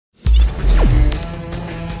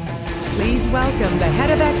welcome the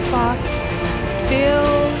head of Xbox, Phil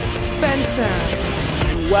Spencer.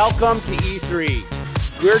 Welcome to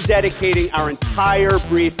E3. We're dedicating our entire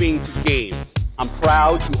briefing to games. I'm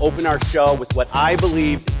proud to open our show with what I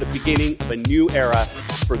believe is the beginning of a new era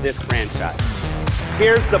for this franchise.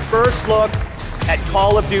 Here's the first look at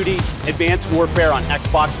Call of Duty Advanced Warfare on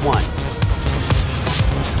Xbox One.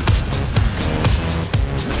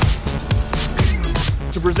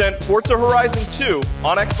 To present Forza Horizon 2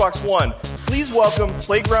 on Xbox One, please welcome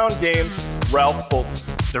Playground Games' Ralph Fulton.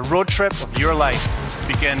 The road trip of your life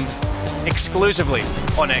begins exclusively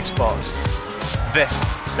on Xbox this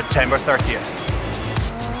September 30th.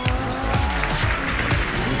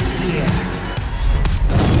 It's here.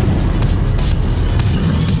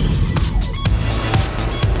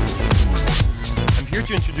 I'm here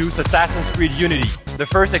to introduce Assassin's Creed Unity, the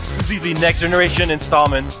first exclusively next-generation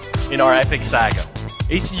installment in our epic saga.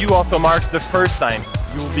 ACU also marks the first time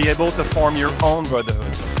you will be able to form your own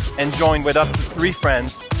brotherhood and join with up to 3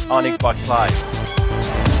 friends on Xbox Live.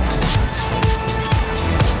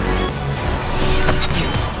 You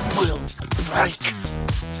will break.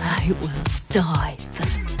 I will die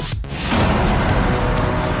first.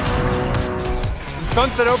 In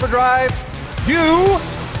Sunset Overdrive,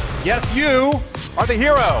 yes you, are the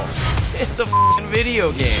hero. It's a f***ing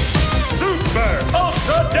video game. Super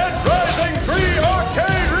Ultra Dead Rising 3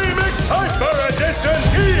 Arcade Remix Hyper Edition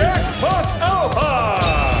EX Plus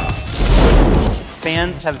Alpha!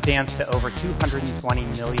 Fans have danced to over 220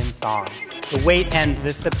 million songs. The wait ends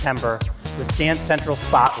this September with Dance Central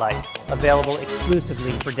Spotlight, available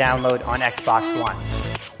exclusively for download on Xbox One.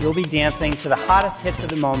 You'll be dancing to the hottest hits of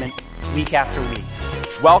the moment week after week.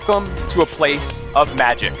 Welcome to a place of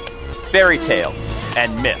magic, fairy tale,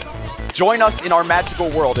 and myth. Join us in our magical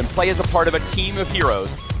world and play as a part of a team of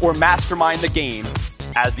heroes or mastermind the game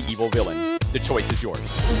as the evil villain. The choice is yours.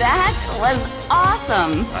 That was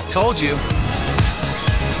awesome. I told you.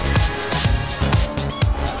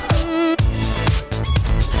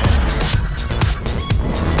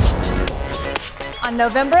 On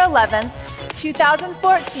November 11th,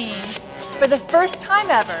 2014, for the first time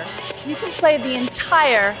ever, you can play the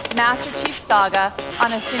entire Master Chief Saga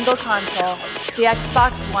on a single console, the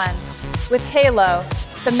Xbox One, with Halo,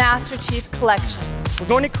 the Master Chief Collection. We're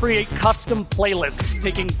going to create custom playlists,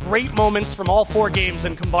 taking great moments from all 4 games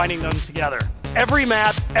and combining them together. Every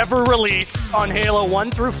map ever released on Halo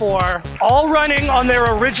 1 through 4, all running on their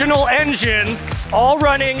original engines, all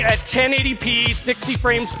running at 1080p, 60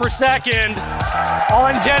 frames per second,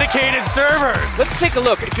 on dedicated servers. Let's take a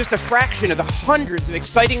look at just a fraction of the hundreds of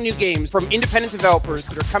exciting new games from independent developers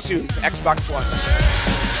that are coming soon to Xbox One.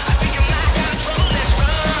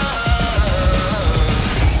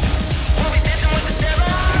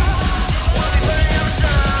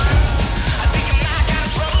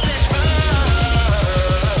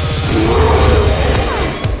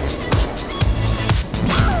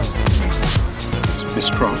 Miss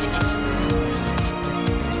Croft.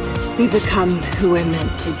 We become who we're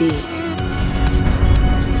meant to be.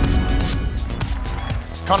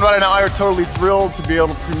 Conrad and I are totally thrilled to be able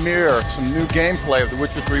to premiere some new gameplay of The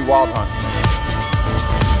Witcher 3 Wild Hunt.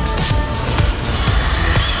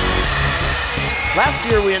 Last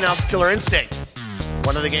year we announced Killer Instinct,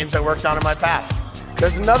 one of the games I worked on in my past.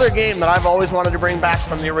 There's another game that I've always wanted to bring back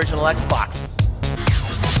from the original Xbox.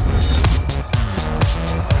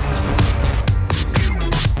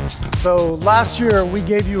 So last year we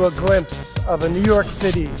gave you a glimpse of a New York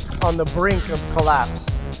City on the brink of collapse.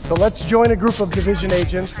 So let's join a group of division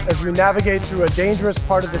agents as we navigate through a dangerous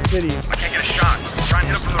part of the city. I can't get a shot. Try and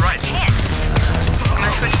hit him from the right. I'm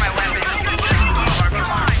gonna switch my weapon.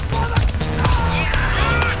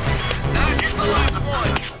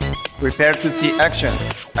 Prepare to see action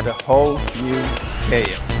at a whole new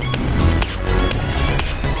scale.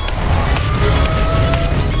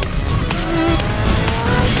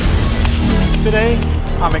 Today,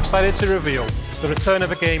 I'm excited to reveal the return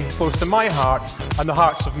of a game close to my heart and the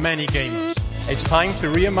hearts of many gamers. It's time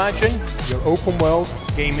to reimagine your open world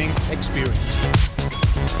gaming experience.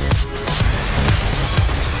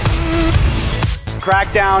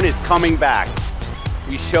 Crackdown is coming back.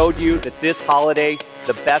 We showed you that this holiday,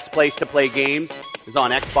 the best place to play games is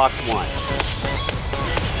on Xbox One.